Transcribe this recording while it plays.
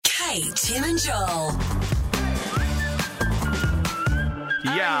Hey, Tim and Joel.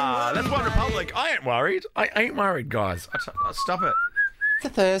 Yeah, that's One Republic. I ain't worried. I ain't worried, guys. Stop it. It's a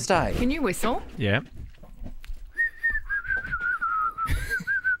Thursday. Can you whistle? Yeah.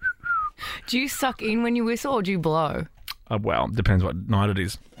 Do you suck in when you whistle or do you blow? Well, depends what night it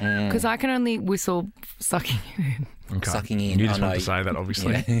is. Because I can only whistle sucking in. Okay. Sucking in. You just I want know. to say that,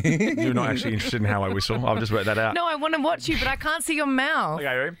 obviously. You're not actually interested in how I whistle. I've just worked that out. No, I want to watch you, but I can't see your mouth.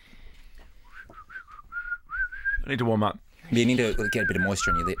 Okay, ready? I need to warm up. You need to get a bit of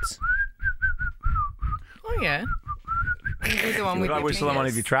moisture on your lips. Oh, yeah. You do the one with Could I your whistle on one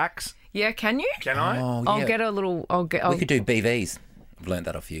of fingers. your tracks? Yeah, can you? Can I? Oh, I'll yeah. get a little... We could do BVs. I've learned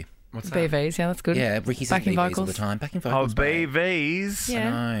that off you. What's that? BVs, yeah, that's good. Yeah, Ricky says Backing BVs all vocals. the time. Backing Oh, vocals. mate. BVs. Yeah.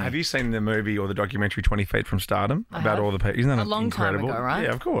 No. Have you seen the movie or the documentary 20 Feet from Stardom? I About have. all the people? Isn't that A long time incredible? ago, right?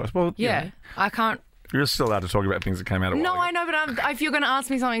 Yeah, of course. Well, you Yeah, know, I can't... you're still allowed to talk about things that came out a while No, ago. I know, but if you're going to ask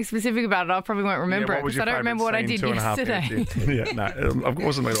me something specific about it, I probably won't remember Yeah, it what was because your I don't remember what I favourite did scene 2.5 yesterday. minutes in? Yeah, no, of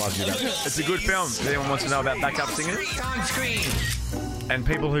course I'm going to ask you that. It's a good film. If anyone wants to know about backup singers and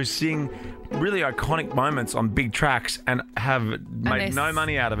people who sing really iconic moments on big tracks and have made no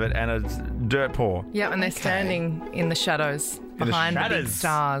money out of it and it's dirt poor. Yeah, and they're standing in the shadows the behind the big shadows.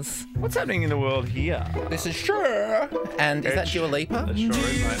 stars. What's happening in the world here? This is sure. And is that Dua Lipa? It sure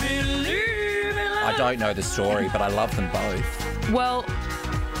is, mate. I don't know the story, but I love them both. Well,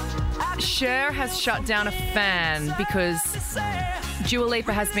 Cher has shut down a fan because Dua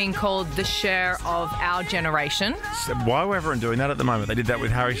Lipa has been called the Cher of our generation. So why are everyone doing that at the moment? They did that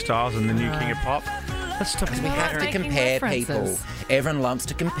with Harry Styles and the new King of Pop. Let's stop. We have to Making compare people. references. Everyone loves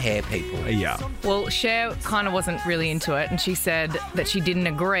to compare people. Yeah. Well, Cher kind of wasn't really into it, and she said that she didn't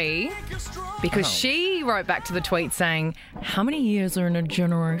agree because she wrote back to the tweet saying, "How many years are in a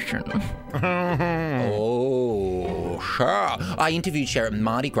generation?" Oh, sure. I interviewed Cher at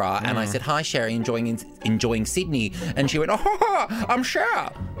Mardi Gras and I said, "Hi, Sherry, enjoying Sydney." And she went, "Oh, I'm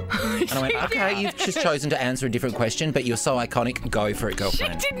Cher." And I went, "Okay, you've just chosen to answer a different question, but you're so iconic. Go for it, She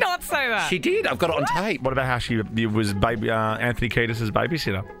girlfriend." did not say that. She did. I've got it on tape. What about how she was Anthony Kiedis'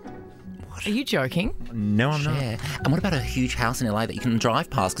 babysitter? Are you joking? No, I'm not. Yeah. And what about a huge house in LA that you can drive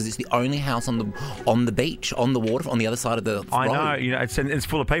past because it's the only house on the beach, on the water, on the other side of the I road. know. You know, it's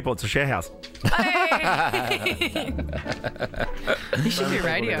full of people. It's a share house. You should do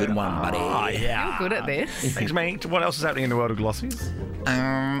radio. Good one, buddy. Oh, yeah. You're good at this. Thanks, mate. What else is happening in the world of glossies?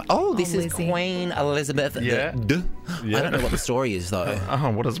 This is Lizzie. Queen Elizabeth. Yeah. I don't know what the story is though. Oh,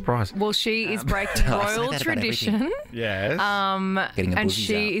 what a surprise. Well, she is breaking I say royal that about everything. tradition. Yes. Getting the And boozies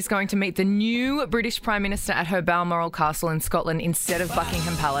she out. is going to meet the new British Prime Minister at her Balmoral Castle in Scotland instead of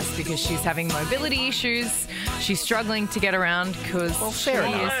Buckingham Palace because she's having mobility issues. She's struggling to get around because she fair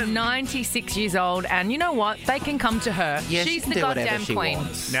enough. is 96 years old. And you know what? They can come to her. Yeah, she she's can the do whatever goddamn she queen.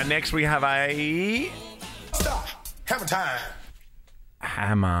 wants. Now, next we have a Stop. Hammer time.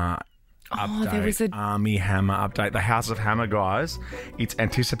 Hammer update. there was a- Army Hammer update. The House of Hammer, guys. It's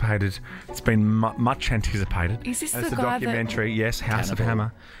anticipated. It's been much anticipated. Is this And it's the a guy that- documentary, yes, House of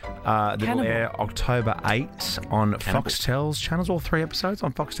Cannibal. Hammer. That'll Cannibal. air October 8 on Foxtel's channels, all 3 episodes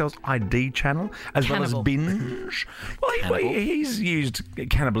on Foxtel's ID channel, as well Cannibal. as Binge. Well, Cannibal. he's used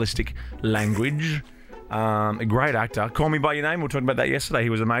cannibalistic language. A great actor. Call Me By Your Name. We were talking about that yesterday. He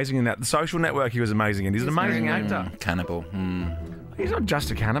was amazing in that. The Social Network, he was amazing in. He's an amazing actor. Cannibal. He's not just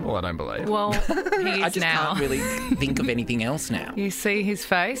a cannibal, I don't believe. Well, he I is just now. can't really think of anything else now. You see his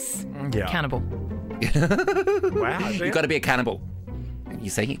face? Yeah. Cannibal. Wow. You've got to be a cannibal. You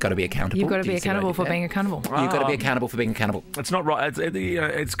see, you've got to be accountable. You've got to Do be you a see what I cannibal did for there? being a cannibal. You've got to be a cannibal for being a cannibal. It's not right.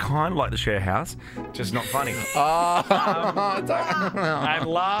 It's kind of like the share house, just not funny. And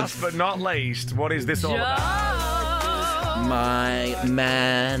last but not least, what is this all about? My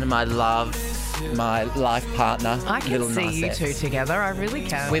man, my love, my life partner. I can Little see Nas you X. two together. I really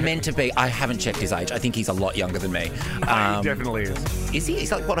can. We're meant to be. I haven't checked his age. I think he's a lot younger than me. He definitely is. Is he?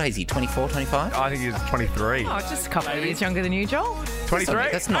 He's like, what age is he? 24, 25? I think he's 23. Oh, just a couple of years younger than you, Joel. 23?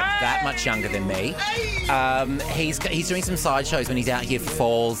 That's not that much younger than me. He's doing some sideshows when he's out here for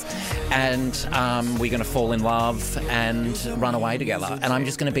Falls, and we're going to fall in love and run away together. And I'm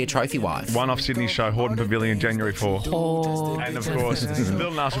just going to be a trophy wife. One off Sydney show, Horton Pavilion, January 4. Oh, And of course,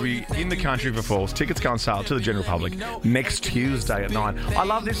 Lil Nas will be in the country for Falls. Tickets go on sale to the general public next Tuesday at 9. I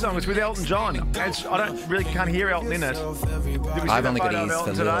love this song. It's with Elton John. Can't hear Elton in it. Did we see I've that only got photo of ears for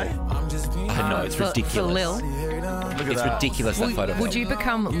Elton Lil. today? I know, it's ridiculous. For Lil. Look at It's that. ridiculous, that photo. of Would Lil. you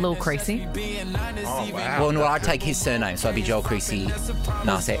become Lil Creasy? Oh, wow. Well, no, I'd take his surname, so I'd be Joel Creasy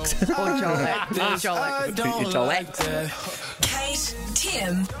Nas X. Or Joel? Joel X. Kate,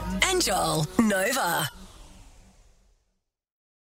 Tim, and Joel. Nova.